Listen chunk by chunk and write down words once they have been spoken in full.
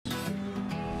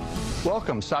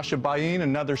Welcome, Sascha Bajin,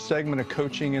 another segment of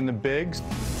Coaching in the Bigs.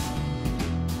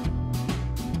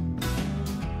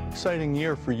 Exciting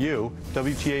year for you.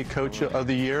 WTA Coach of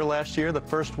the Year last year, the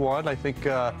first one. I think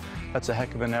that's a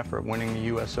heck of an effort, winning the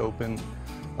U.S. Open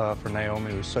for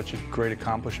Naomi. It was such a great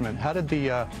accomplishment. How did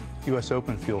the U.S.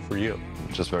 Open feel for you?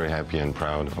 Just very happy and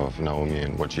proud of Naomi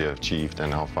and what she achieved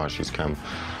and how far she's come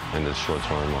in this short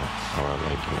term of our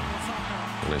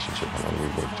relationship, how long we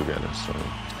worked together. So,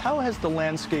 how has the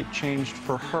landscape changed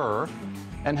for her,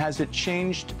 and has it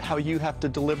changed how you have to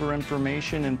deliver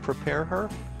information and prepare her?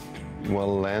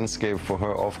 Well, landscape for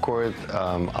her, of course,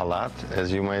 a lot,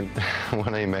 as you might want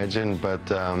to imagine. But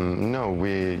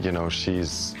no,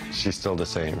 she's still the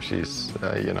same. She's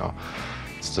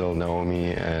still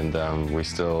Naomi, and we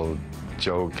still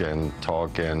joke and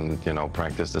talk and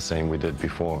practice the same we did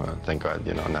before. Thank God,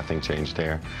 nothing changed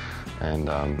there, and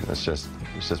it's just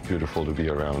beautiful to be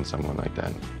around someone like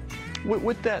that.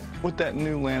 With that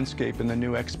new landscape and the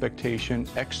new expectation,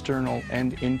 external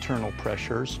and internal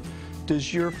pressures,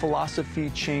 does your philosophy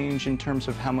change in terms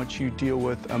of how much you deal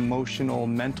with emotional,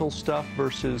 mental stuff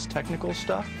versus technical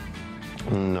stuff?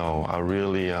 No, I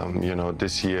really,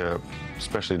 this year,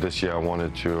 especially this year, I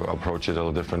wanted to approach it a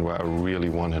little different, where I really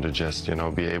wanted to just,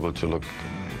 be able to look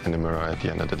in the mirror at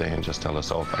the end of the day and just tell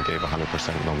herself I gave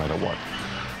 100% no matter what.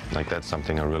 Like, that's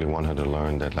something I really want her to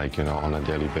learn, that, on a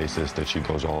daily basis, that she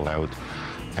goes all out.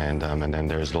 And then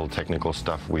there's little technical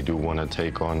stuff we do want to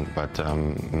take on, but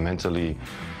mentally,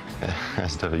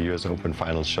 as the U.S. Open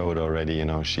finals showed already,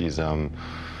 she's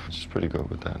pretty good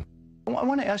with that. I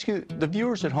want to ask you, the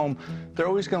viewers at home, they're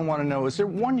always going to want to know, is there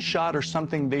one shot or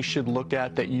something they should look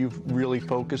at that you've really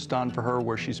focused on for her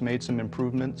where she's made some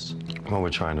improvements? Well, we're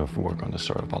trying to work on the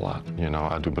serve a lot.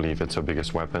 I do believe it's her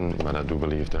biggest weapon, but I do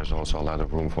believe there's also a lot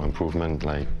of room for improvement,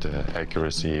 like the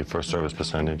accuracy, first service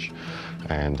percentage.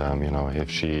 And, if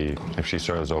she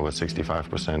serves over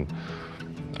 65%,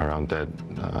 around that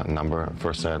number,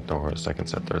 first set or second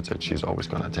set, third set, she's always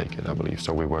going to take it, I believe.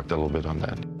 So we worked a little bit on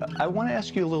that. I want to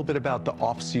ask you a little bit about the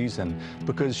off-season,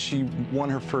 because she won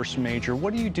her first major.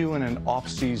 What do you do in an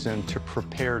off-season to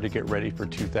prepare to get ready for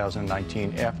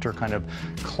 2019 after kind of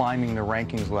climbing the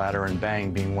rankings ladder and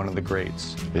bang, being one of the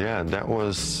greats? Yeah, that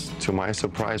was, to my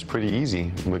surprise, pretty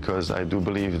easy, because I do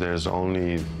believe there's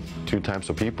only two types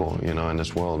of people, in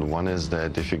this world. One is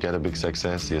that if you get a big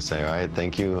success, you say, all right,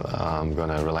 thank you, I'm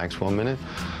gonna relax for a minute.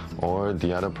 Or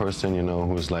the other person,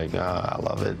 who's like, I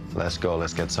love it, let's go,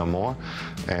 let's get some more.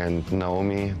 And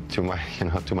Naomi, to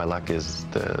my luck, is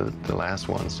the last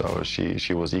one. So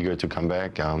she was eager to come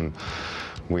back.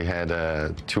 We had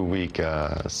a 2-week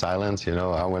silence,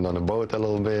 I went on a boat a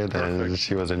little bit. Perfect. And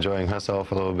she was enjoying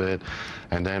herself a little bit.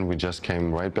 And then we just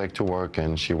came right back to work,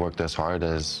 and she worked as hard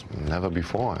as never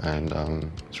before. And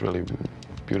it's really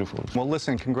beautiful. Well,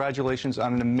 listen, congratulations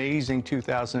on an amazing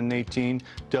 2018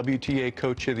 WTA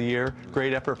Coach of the Year.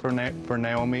 Great effort for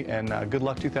Naomi, and good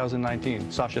luck 2019.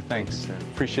 Sascha, thanks.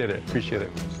 Appreciate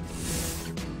it.